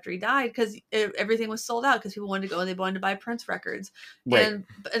weeks after he died, because everything was sold out, because people wanted to go and they wanted to buy Prince records. Right.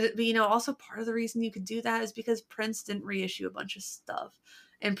 But also part of the reason you could do that is because Prince didn't reissue a bunch of stuff,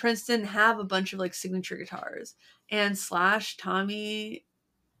 and Prince didn't have a bunch of, like, signature guitars. And Slash, Tommy,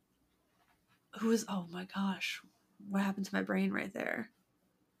 oh my gosh, what happened to my brain right there?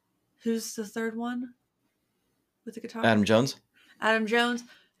 Who's the third one with the guitar? Adam Jones. Adam Jones.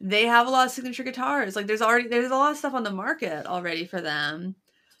 They have a lot of signature guitars. Like, there's a lot of stuff on the market already for them.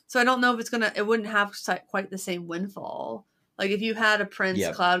 So I don't know if it wouldn't have quite the same windfall. Like, if you had a Prince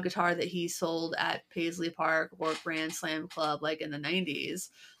Yep. cloud guitar that he sold at Paisley Park or Grand Slam Club, like, in the 90s,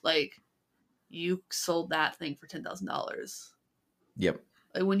 like, you sold that thing for $10,000. Yep.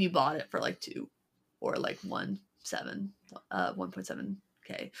 Like, when you bought it for like 2 or like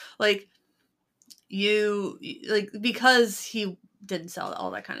 1.7K. Like, you, like, because he didn't sell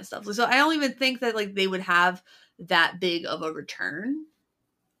all that kind of stuff. So I don't even think that, like, they would have that big of a return,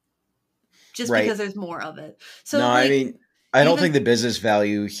 just Right. because there's more of it. So, No, I like, mean, I don't think the business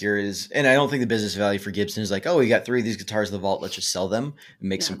value here is, and I don't think the business value for Gibson is like, oh, we got 3 of these guitars in the vault, let's just sell them and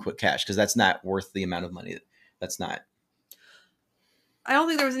make some quick cash, because that's not worth the amount of money. That's not. I don't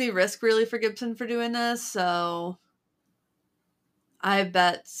think there was any risk really for Gibson for doing this, so I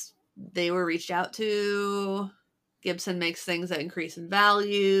bet they were reached out to. Gibson makes things that increase in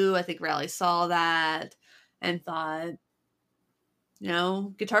value. I think Raleigh saw that and thought,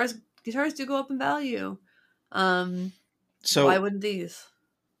 guitars do go up in value. So Why wouldn't these?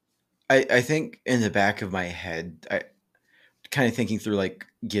 I think in the back of my head, I kind of thinking through like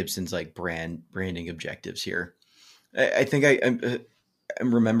Gibson's like branding objectives here. I think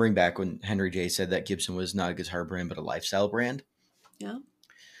I'm remembering back when Henry J said that Gibson was not a guitar brand but a lifestyle brand. Yeah.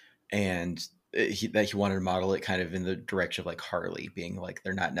 And that he wanted to model it kind of in the direction of like Harley, being like,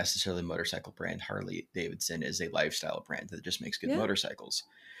 they're not necessarily a motorcycle brand. Harley Davidson is a lifestyle brand that just makes good motorcycles.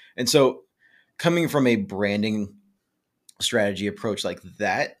 And so coming from a branding strategy approach like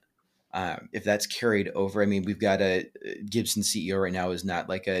that, if that's carried over, I mean, we've got a Gibson CEO right now is not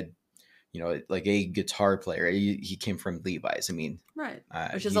like like a guitar player. He came from Levi's. I mean, right.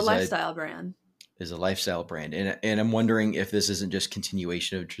 Which is a lifestyle brand. Is a lifestyle brand. And I'm wondering if this isn't just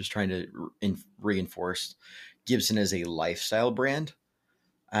continuation of just trying to reinforce Gibson as a lifestyle brand.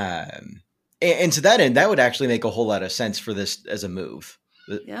 And to that end, that would actually make a whole lot of sense for this as a move.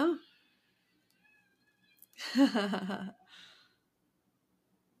 Yeah.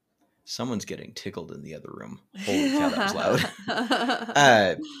 Someone's getting tickled in the other room. Holy cow, that was loud.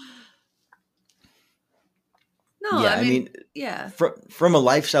 No, yeah, I mean, yeah. From a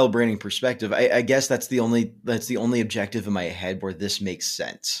lifestyle branding perspective, I guess that's the only objective in my head where this makes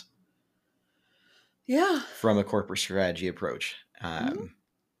sense. Yeah. From a corporate strategy approach.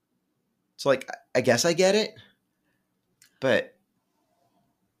 So, like, I guess I get it, but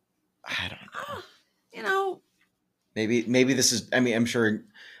I don't know. Maybe this is. I mean, I'm sure.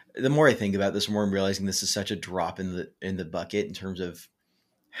 The more I think about this, the more I'm realizing this is such a drop in the bucket in terms of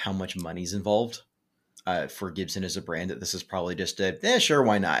how much money's involved for Gibson as a brand, that this is probably just sure,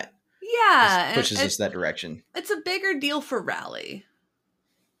 why not? Yeah, this pushes us that direction. It's a bigger deal for Raleigh.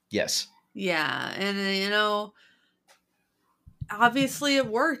 Yes. Yeah, and obviously it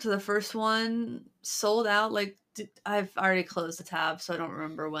worked. The first one sold out. Like, I've already closed the tab, so I don't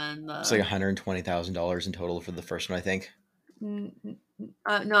remember when. It's like $120,000 in total for the first one, I think. No,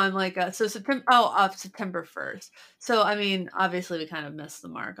 I'm like so September. September 1st. So I mean, obviously we kind of missed the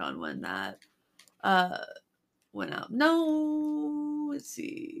mark on when that went out. No, let's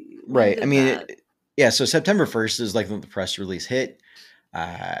see. Right. I mean, so September 1st is like when the press release hit.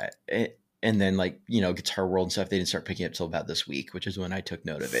 and then like, Guitar World and stuff, they didn't start picking up till about this week, which is when I took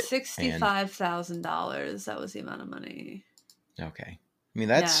note of it. And $65,000. That was the amount of money. okay. I mean,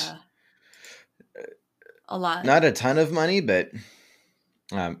 that's a lot. Not a ton of money, but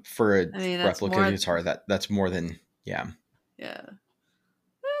for a replica guitar, that's more than, yeah. Yeah.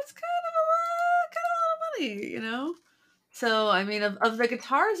 That's kind of a lot of money, So, I mean, of the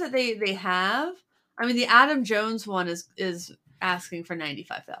guitars that they have, I mean, the Adam Jones one is asking for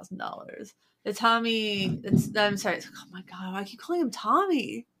 $95,000. The Tommy, I'm sorry. Oh my God, I keep calling him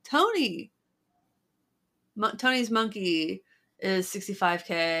Tommy. Tony. Tony's Monkey is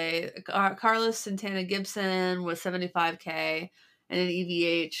 $65K. Carlos Santana Gibson was $75K, and an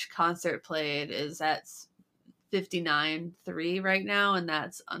EVH concert played is at $59,300 right now, and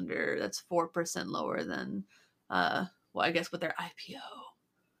that's 4% lower than I guess what their IPO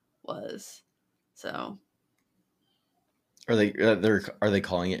was. So are they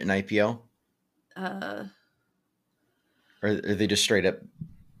calling it an IPO? Or are they just straight up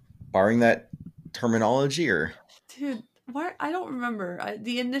barring that terminology, or dude, what? I don't remember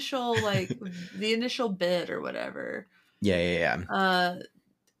the initial the initial bid or whatever. Yeah.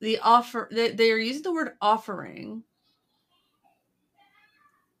 The offer, they are using the word offering.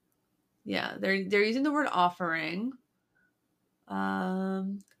 Yeah, they're using the word offering.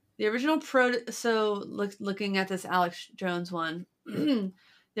 The original looking at this Alex Jones one, the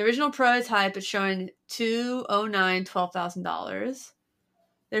original prototype is showing $12,000.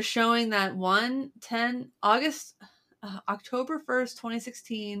 They're showing that October 1st,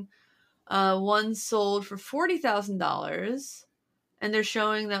 2016, one sold for $40,000, and they're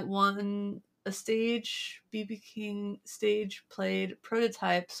showing that a stage BB King stage played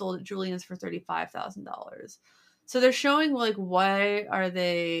prototype sold at Julian's for $35,000. So they're showing why are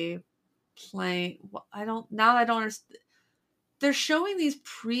they playing? I don't understand. They're showing these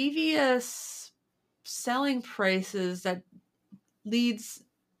previous selling prices that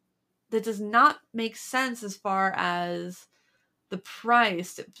does not make sense as far as the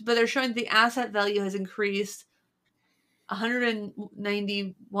price, but they're showing the asset value has increased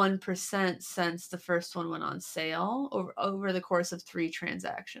 191% since the first one went on sale over the course of 3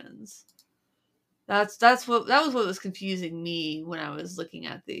 transactions. That was what was confusing me when I was looking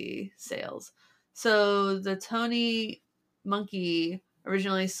at the sales. So the Tony Monkey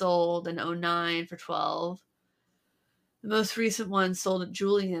originally sold in 2009 for $12,000. The most recent one sold at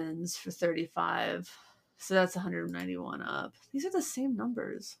Julian's for $35,000. So that's 191 up. These are the same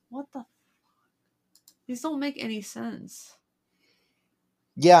numbers. What the fuck? These don't make any sense.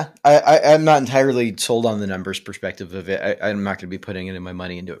 Yeah, I'm not entirely sold on the numbers perspective of it. I'm not going to be putting any of my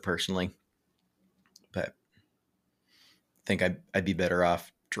money into it personally. But I think I'd be better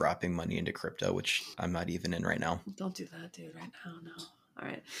off dropping money into crypto, which I'm not even in right now. Don't do that, dude, right now. No. All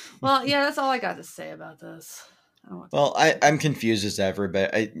right. Well, yeah, that's all I got to say about this. Well, I'm confused as ever,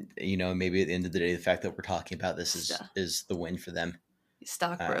 but maybe at the end of the day, the fact that we're talking about this is the win for them.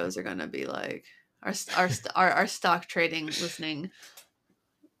 Stock bros are gonna be like our stock trading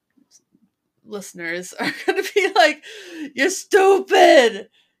listeners are gonna be like, "You're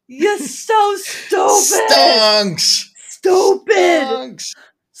stupid. You're so stupid. Stonks.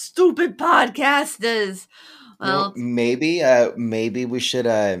 Stupid podcasters." Well, maybe we should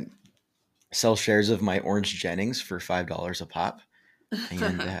sell shares of my Orange Jennings for $5 a pop,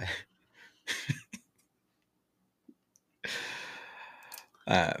 and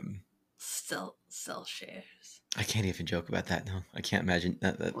still sell shares. I can't even joke about that. No, I can't imagine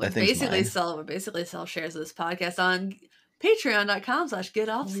that. We basically sell shares of this podcast on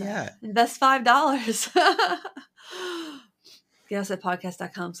patreon.com/getoffset. Yeah. Invest $5.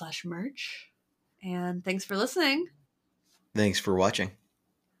 getoffsetpodcast.com/merch. And thanks for listening. Thanks for watching.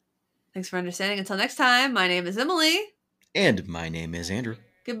 Thanks for understanding. Until next time, my name is Emily. And my name is Andrew.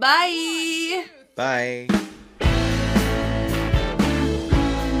 Goodbye. Bye.